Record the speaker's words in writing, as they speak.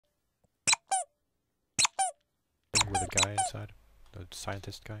with a guy inside. The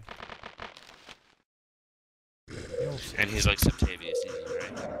scientist guy. And he's like Septavius easy,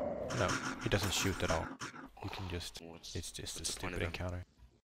 right? No, he doesn't shoot at all. You can just... What's It's just a the point of stupid him? encounter.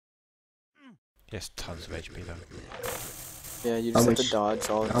 He has tons of HP though. Yeah, you just have to dodge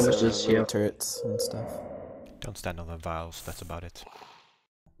all how much its does he little have? turrets and stuff. Don't stand on the vials, that's about it.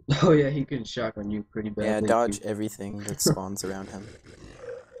 Oh yeah, he can shotgun you pretty badly. Yeah, dodge everything that spawns around him.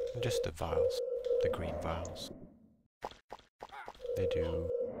 Just the vials. The green vials. They do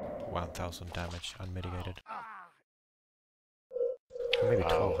 1000 damage unmitigated. Or maybe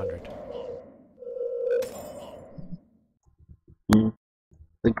 1200.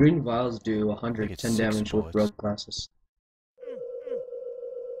 The green vials do I think it's 110 6 damage with bullets. rogue classes.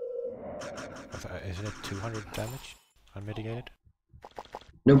 Isn't it 200 damage unmitigated?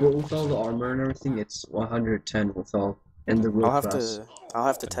 No, but with all the armor and everything, it's 110 with all, and the rogue class. I'll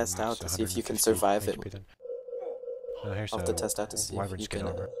have to Then test out it's to see if you can 150 survive it. HP then. Here's I'll have to test out to see if wyvern you skin can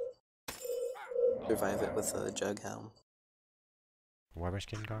armor. survive it with a jug helm. Wyvern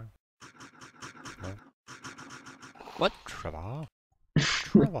skin guard? No? What? Trevor?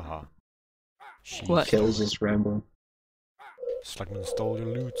 Trevor? What? Kills is rambling. Slugman stole your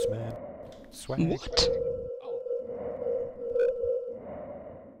loots, man. Swag. What?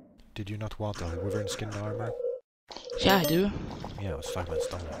 Did you not want the wyvern skin armor? Yeah, I do. Yeah, Slugman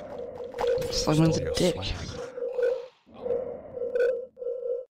stole it. Slugman's Stole a your dick. swag.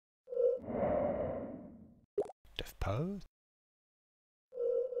 Death pose?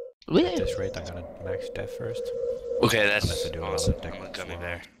 At Woo! this rate, I'm gonna max death first. Okay, Unless that's I do awesome. another I'm a deck gummy swap.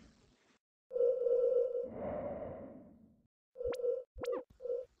 bear.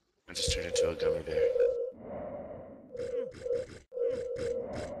 I just turned into a gummy bear.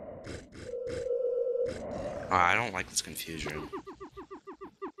 Oh, I don't like this confusion.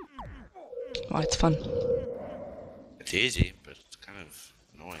 Well, it's fun. It's easy, but it's kind of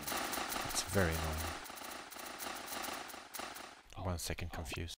annoying. It's very annoying. 1 second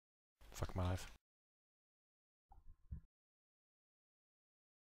confused. Fuck my life.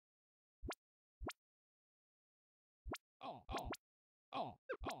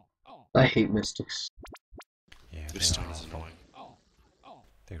 I hate mystics. Yeah, This they stone are is awful. annoying.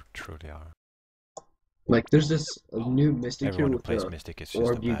 They truly are. Like, there's this new mystic here Everyone who with plays the Mystic is just a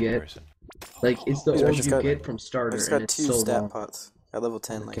orb you bad get. person. Like, it's the I orb just you got- get from I starter, just and got it's 2 so stat long. pots at level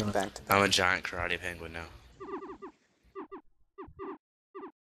 10, Oh my like God. back to I'm back. a giant karate penguin now.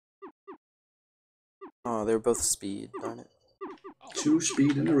 Oh, they're both speed, darn it. 2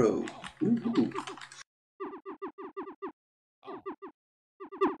 speed in a row. Woohoo.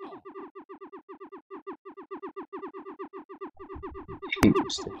 Hate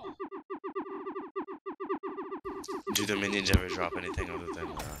mystics. Do the minions ever drop anything other than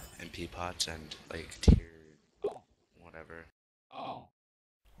MP pots and like tier whatever?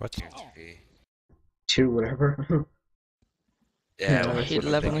 What? Tier 3. Tier whatever. Yeah, Yeah, I like, hate what do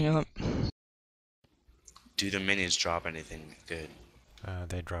they- leveling up. Do the minions drop anything good?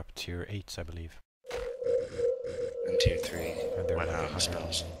 They drop tier 8s, I believe. And tier 3? And they're What like 100,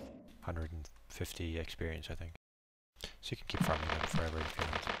 spells? 150 experience, I think. So you can keep farming them forever if you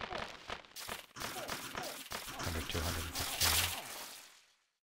want. 100 to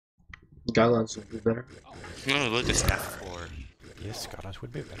 150. Guidelines would be better. Oh, look, it's F4. Yes, Scotland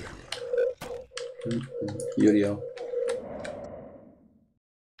would be better. Uriel.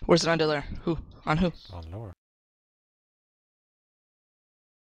 Where's it on there? Who? On who? On lower.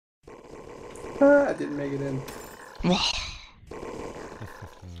 I didn't make it in.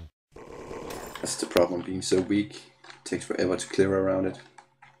 That's the problem, being so weak. It takes forever to clear around it.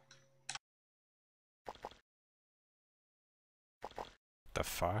 The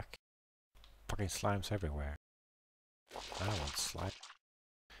fuck? Fucking slimes everywhere. I don't want slime.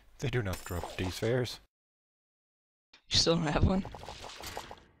 They do not drop these fares. You still don't have one?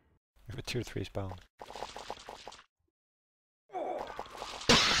 We have a tier 3 spawn.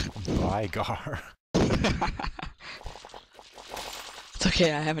 Bye, Gar. It's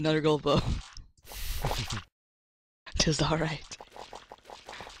okay, I have another gold bow. Tis alright.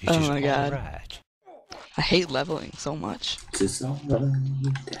 Oh my God. Right. I hate leveling so much. It's alright.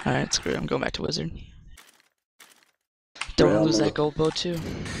 Alright, screw it, I'm going back to wizard. Don't Realm lose of- that gold bow too.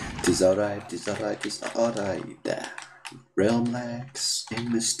 It's alright, it's alright, it's alright. Realm lacks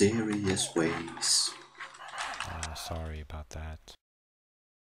in mysterious ways. Sorry about that.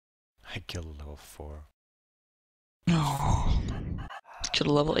 I killed level 4. No. Killed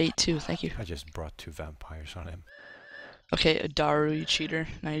a level 8 too, thank you. I just brought 2 vampires on him. Okay, Adaru, you cheater.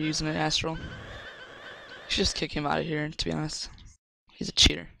 Now you're using an astral. You should just kick him out of here, to be honest. He's a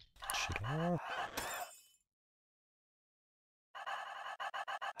cheater. Cheater.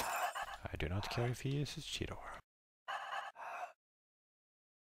 do not care if he uses Cheetor.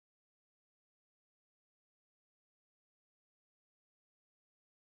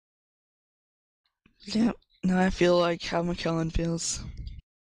 Yep. Now I feel like how McKellen feels.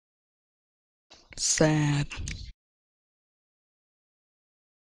 Sad.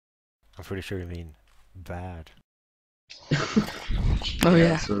 I'm pretty sure you mean bad. Oh yeah,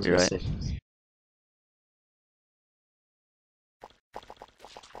 that's what I was you're gonna right. say.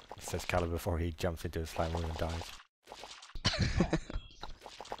 Says Caleb before he jumps into the slime room and dies.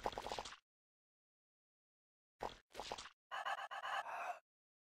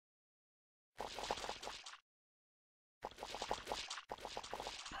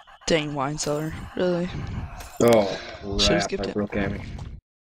 Dang wine cellar, really? Oh, Should've crap, skipped I it. broke Amy.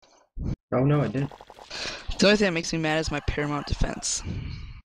 Oh no, I didn't. The only thing that makes me mad is my Paramount defense.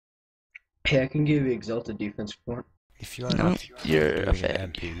 Hey, I can give you Exalted defense for If you are No, not you're a doing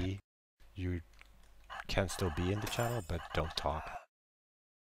an fag. MPE, you can still be in the channel, but don't talk.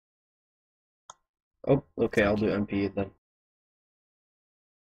 Oh, okay, I'll Thank do MP then.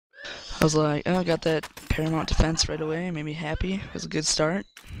 I was like, oh, I got that Paramount defense right away. Made me happy. It was a good start.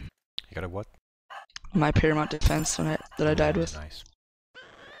 You got a what? My Paramount defense that I died with. Nice.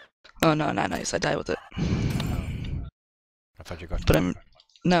 Oh no, not nice. I died with it. I thought you got. But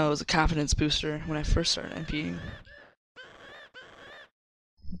no, it was a confidence booster when I first started MPing.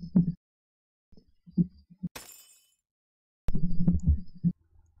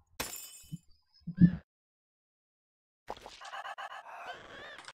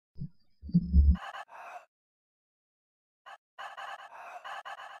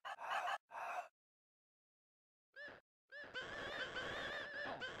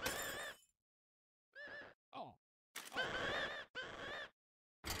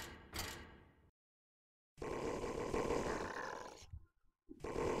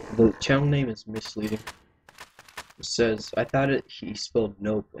 The channel name is misleading. It says, I thought he spelled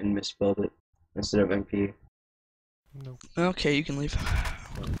nope and misspelled it instead of MP. Nope. Okay, you can leave.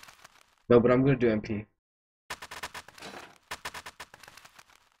 No, but I'm gonna do MP.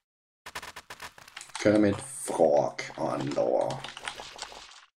 Kermit Frog on lore.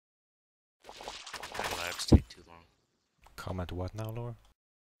 Lives take too long. Comment what now, Laura?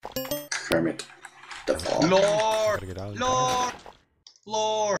 Kermit the Frog. Lore! Gotta get out of the Lore!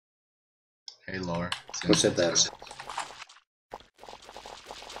 Lore! Hey, Lore. Who said that?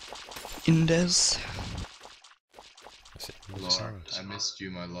 Indes. Lore, I missed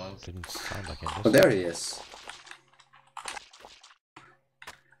you, my love. Didn't sound like it. Oh, there he is.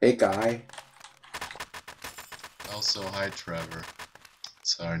 Hey, guy. Also, hi, Trevor.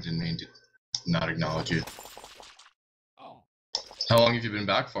 Sorry, I didn't mean to not acknowledge you. How long have you been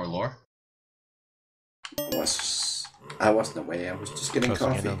back for, Lore? I wasn't away. I was just getting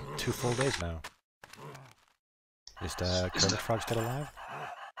Closing coffee. in on 2 full days now. Is the Kermit Frog still alive?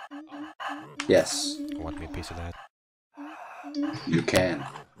 Yes, I want me a piece of that. you can.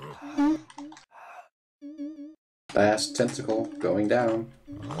 Last tentacle going down.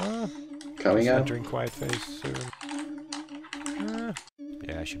 Coming It's up. entering quiet phase soon.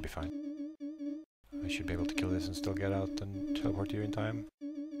 Yeah, I should be fine. I should be able to kill this and still get out and teleport you in time.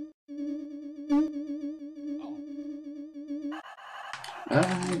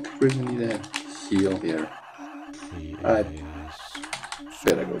 I really need a heal here. He I is...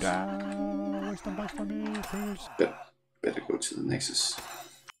 better go. Wisdom bugs for me, please. Better go to the Nexus.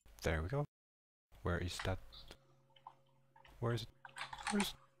 There we go. Where is that? Where is it? Where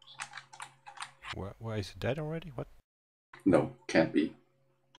is it? Where is it dead already? What? No, can't be.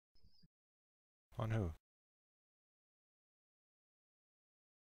 On who?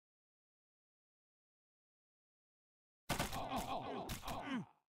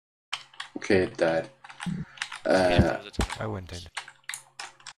 Okay, it died. I went in.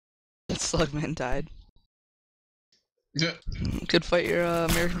 Slugman died. Yeah. Good fight, your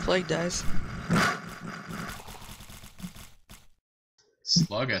American flag dies.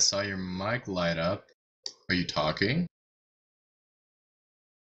 Slug, I saw your mic light up. Are you talking?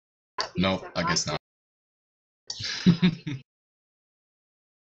 Nope, I guess not.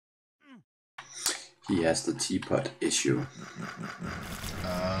 He has the teapot issue.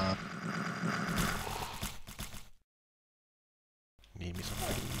 Need me some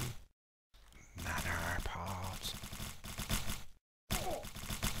free manor pots.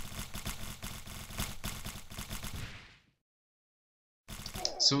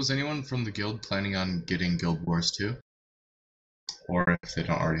 So is anyone from the guild planning on getting Guild Wars 2? Or if they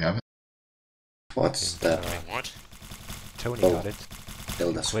don't already have it? What's that? What? Tony Oh. got it.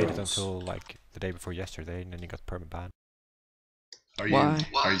 Elder Waited Scrolls. until like the day before yesterday, and then he got perma banned. Are Why?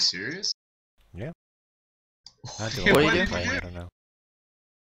 Are you serious? Yeah. I had to What do you avoid do? playing, I don't know.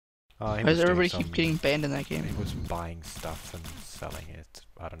 He Why was does doing everybody some, keep getting banned in that game? He was buying stuff and selling it.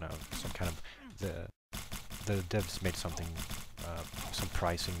 I don't know, some kind of the devs made something, some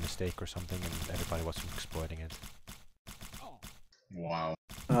pricing mistake or something, and everybody was exploiting it. Wow.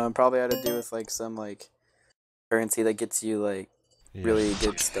 Probably had to do with like some like currency that gets you like Yeah, really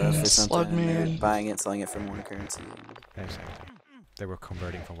good stuff or something, and they're Slugman. buying it, selling it for more currency. exactly. They were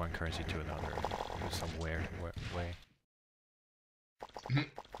converting from one currency to another in some weird way. Mhm.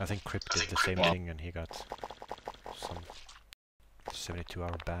 I think Crypt did the same thing, and he got some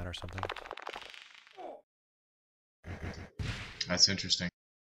 72-hour ban or something. That's interesting.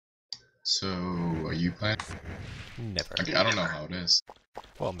 So, are you playing? Never. Okay, I don't know how it is.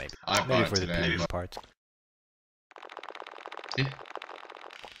 Well, maybe. I Maybe bought it for the today, PvP but part. yeah.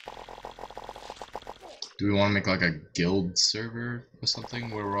 Do we want to make like a guild server or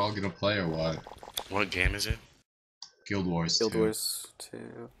something where we're all gonna play, or what? What game is it? Guild Wars Guild 2. Wars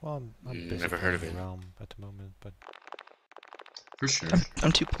 2. Well, I'm busy Never heard of playing it. Realm at the moment, but For sure.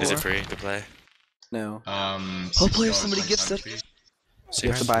 I'm too poor. Is it free to play? No, Hopefully if $6 somebody one gets time it. fee.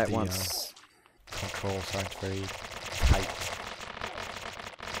 you have to buy it the, once. controls aren't very tight.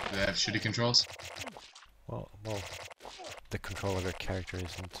 Do they have shitty controls? Well, the control of your character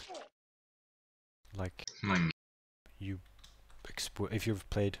isn't like you if you've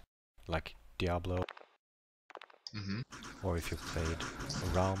played like Diablo, or if you've played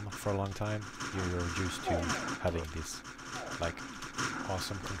Realm for a long time, you're used to having these like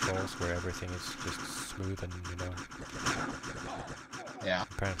awesome controls where everything is just smooth and Yeah.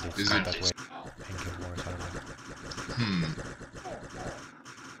 apparently it's Is not it- that way in Guild Wars. I don't know.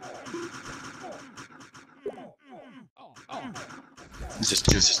 Just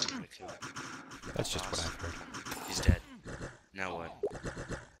That's just what I've heard. He's dead. Now what?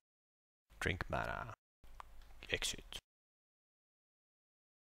 Drink mana. Exit.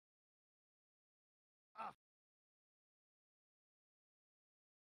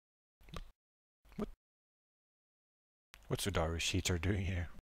 What's Sudaru Sheeter doing here?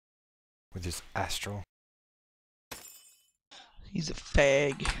 With his astral? He's a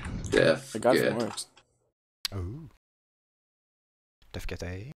fag. Def I got get. some works. Oh. Def get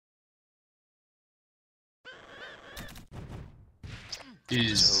A.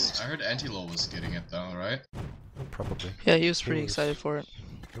 I heard Anti-Lol was getting it though, right? Probably. Yeah, he was pretty He was- excited for it.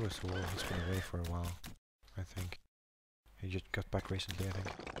 He was he's been away for a while, I think. He just got back recently, I think.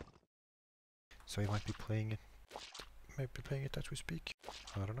 So he might be playing it. Might be playing it as we speak.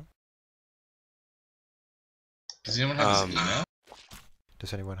 I don't know. Does anyone have his email?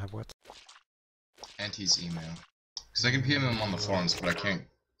 Does anyone have what? Anti's email. Because I can PM him on the forums, but I can't.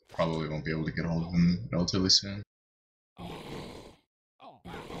 Probably won't be able to get hold of him relatively soon.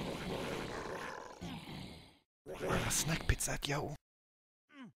 A snack pizza, yo!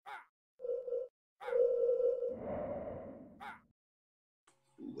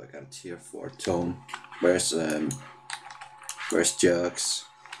 Ooh, I got a tier 4 tone. Where's Jugs?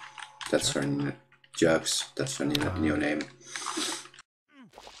 That's her Jugs. That's her new name.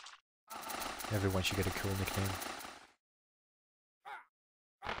 Everyone should get a cool nickname.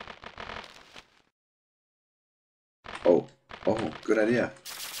 Oh, good idea.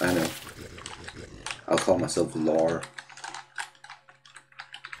 I know. I'll call myself Lore.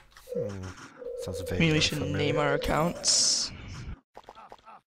 Sounds I vaguely mean, we should familiar. name our accounts.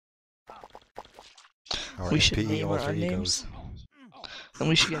 Our We should NPE name our alter egos. names. Then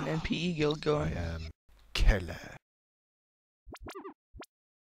we should get an NPE guild I going. am Keller.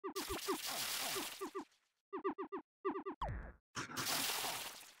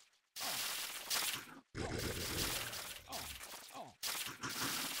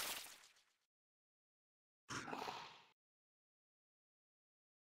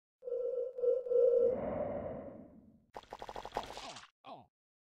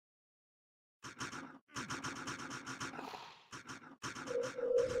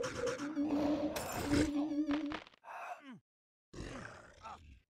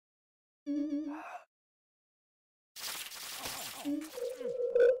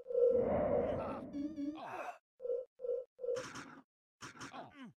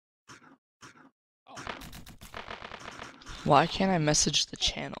 Why can't I message the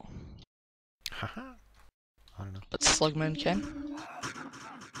channel? Haha. I don't know. But Slugman can?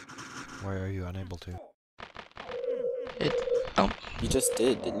 Why are you unable to? You just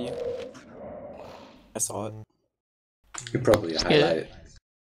did, didn't you? I saw it. You probably Yeah.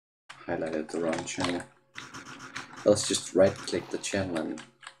 highlighted the wrong channel. Let's just right click the channel and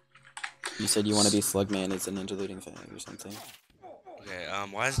You said you want to be Slugman as an interluding fag or something. Okay,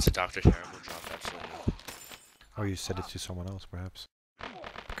 why is the Dr. Terrible drop that so low? Oh, you said it to someone else, perhaps.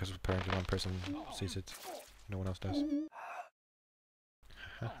 Because apparently one person sees it, no one else does.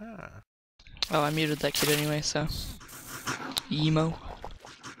 Haha. Oh, I muted that kid anyway, so. Emo.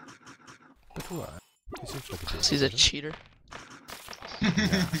 But why? He seems like a decent He's a person. cheater.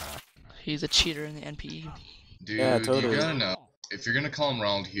 Yeah. He's a cheater in the NPE. Dude, Yeah, totally. you gotta know. If you're gonna call him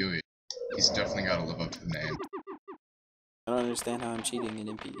Ronald Huey, he's definitely gotta live up to the name. I don't understand how I'm cheating in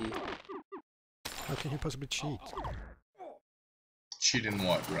MPE. How can you possibly cheat? Cheat in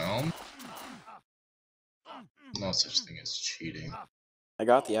what realm? No such thing as cheating. I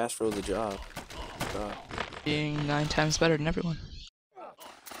got the Astro the job. God. Being 9 times better than everyone.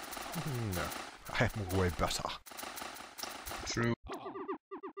 No. I am way better. True.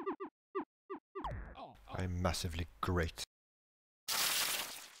 I'm massively great.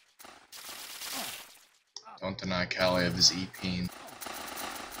 Don't deny Callie of his EP.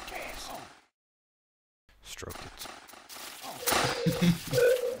 Stroke it.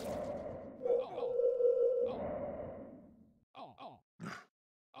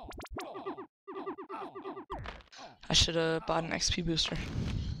 I should have bought an XP booster.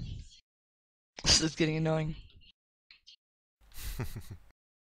 This is getting annoying.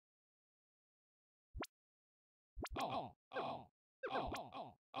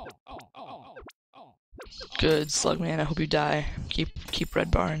 Good, Slugman. I hope you die. Keep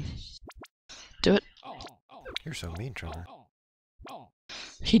red barring. Do it. You're so mean, Trevor.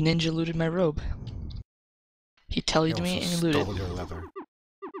 He ninja looted my robe. He tellied He me also and he looted. stole your leather.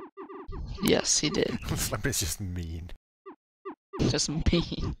 Yes, he did. Slumber's just mean. Just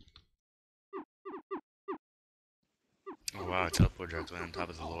me. Oh wow, a teleport directly on top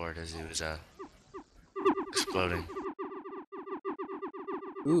of the Lord as he was exploding.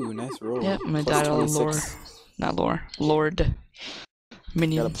 Ooh, nice roll. Yep, I'm gonna Plus die all 26. lore. Not lore. Lord.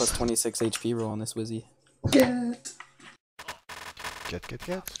 Minions. Got a plus 26 HP roll on this Wizzy. Get. Get.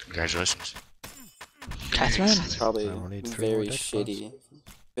 Congratulations. Catherine. Probably I will need 3 more very deck spots. shitty.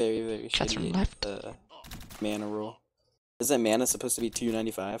 Very Catherine shitty left. mana roll. Isn't mana supposed to be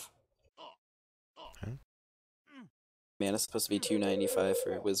 295? Huh? Mana's supposed to be 295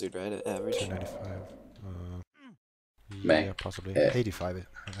 for a wizard, right? At average. 295. Meh. Yeah, possibly. Eh. 85.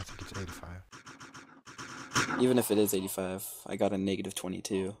 I think it's 85. Even if it is 85, I got a negative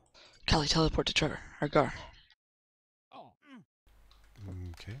 22. Callie, teleport to Trevor. Or Gar.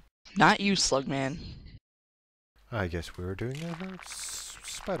 Okay. Not you, Slugman. I guess we're doing a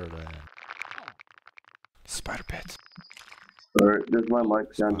Spider-Man. Spider Pit. Alright, does my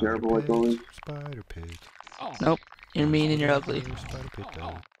mic sound Spider terrible like Pit, always? Spider Pit. Nope. You're mean and you're That's ugly. what Spider Pit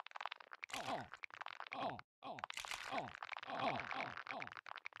does.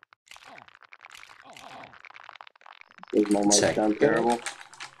 Does my mic Check. sound terrible?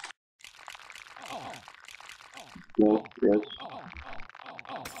 No, yes.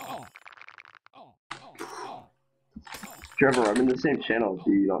 Trevor, I'm in the same channel as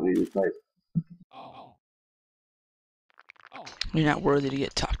you, you don't need to type. You're not worthy to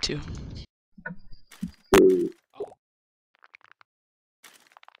get talked to. Ooh.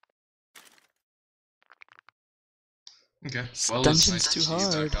 Okay. This Well, it's dungeon's nice too to see you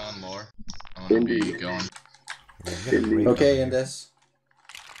hard. back on, Lore. I'm gonna be Indeed. going. Yeah, I'm getting raped Okay, over and here. this.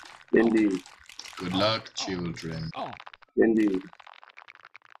 Indeed. Good luck, children. Indeed.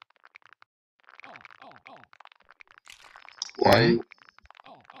 Hmm? Why?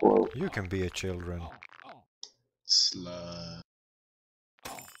 Well, You can be a children. Slut.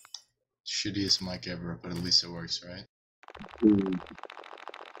 Shittiest mic ever, but at least it works, right? Interesting.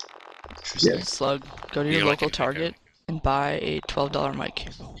 Yes. Slug, go to your You like local it, Target and buy a $12 mic.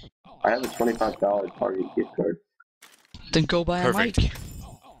 I have a $25 Target gift card. Then go buy Perfect. a mic.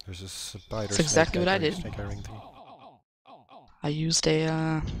 There's a spider That's exactly what I did. snake eye ring thing. I used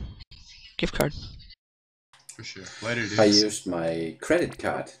a gift card. For sure. Later, dudes. I used my credit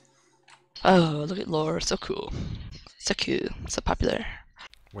card. Oh, look at Lore, so cool. So cool, so popular.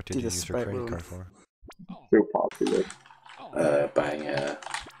 What did See you the use your sprite credit room. card for? So popular. Buying a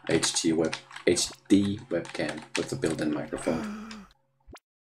HD webcam with a built-in microphone.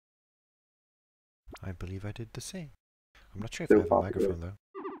 I believe I did the same. I'm not sure if So I have a popular. microphone though.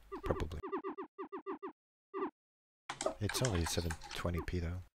 Probably. It's only 720p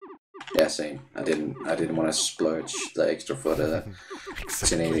though. Yeah, same. I didn't want to splurge the extra for the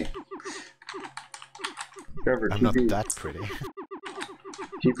 1080. Trevor, I'm not TP. that pretty.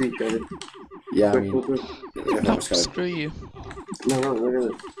 TP, Trevor. Yeah, I Quick, mean, quick, quick. if I Nope, was gonna, screw you. No,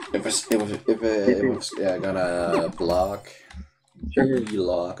 look at this. if it was yeah, gonna block, Trevor,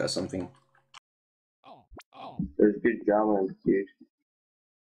 log or something. there's good drama in this, dude.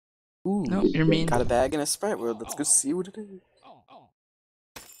 Ooh, No, you're mean. got a bag in a Sprite World. Let's go see what it is.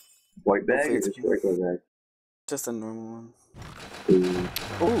 White bag Hopefully or it's just regular bag? just a normal one. Ooh.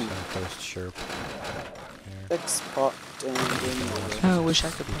 Oh. Post sharp. X-Pot and I wish I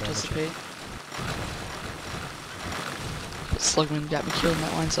could participate. But Slugman got me killed in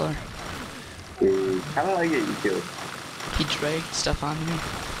that wine cellar. How did I get you killed? He dragged stuff onto me.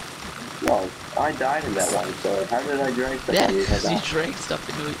 Well, I died in that one, so how did I drag stuff Yeah, on you? because you dragged stuff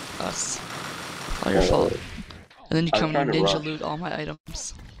into us. All your Oh. fault. And then you I was come and trying to ninja rush. loot all my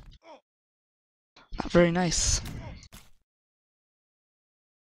items. Not very nice.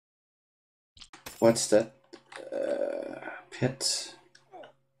 What's that? Pet?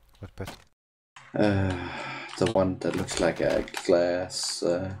 What pet? The one that looks like a glass.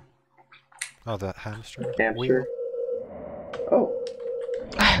 Oh, the hamster? Hamster? Wheel? Oh,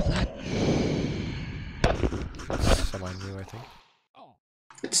 I have that. It's semi-new, I think.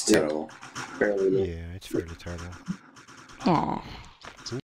 it's terrible. Barely. Yeah, it's fairly terrible. Aww.